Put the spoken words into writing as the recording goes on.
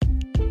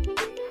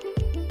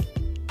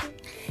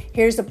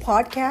Here's a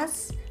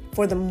podcast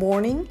for the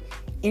morning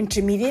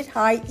intermediate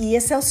high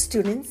ESL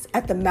students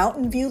at the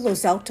Mountain View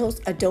Los Altos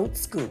Adult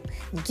School.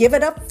 Give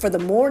it up for the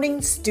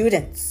morning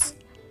students.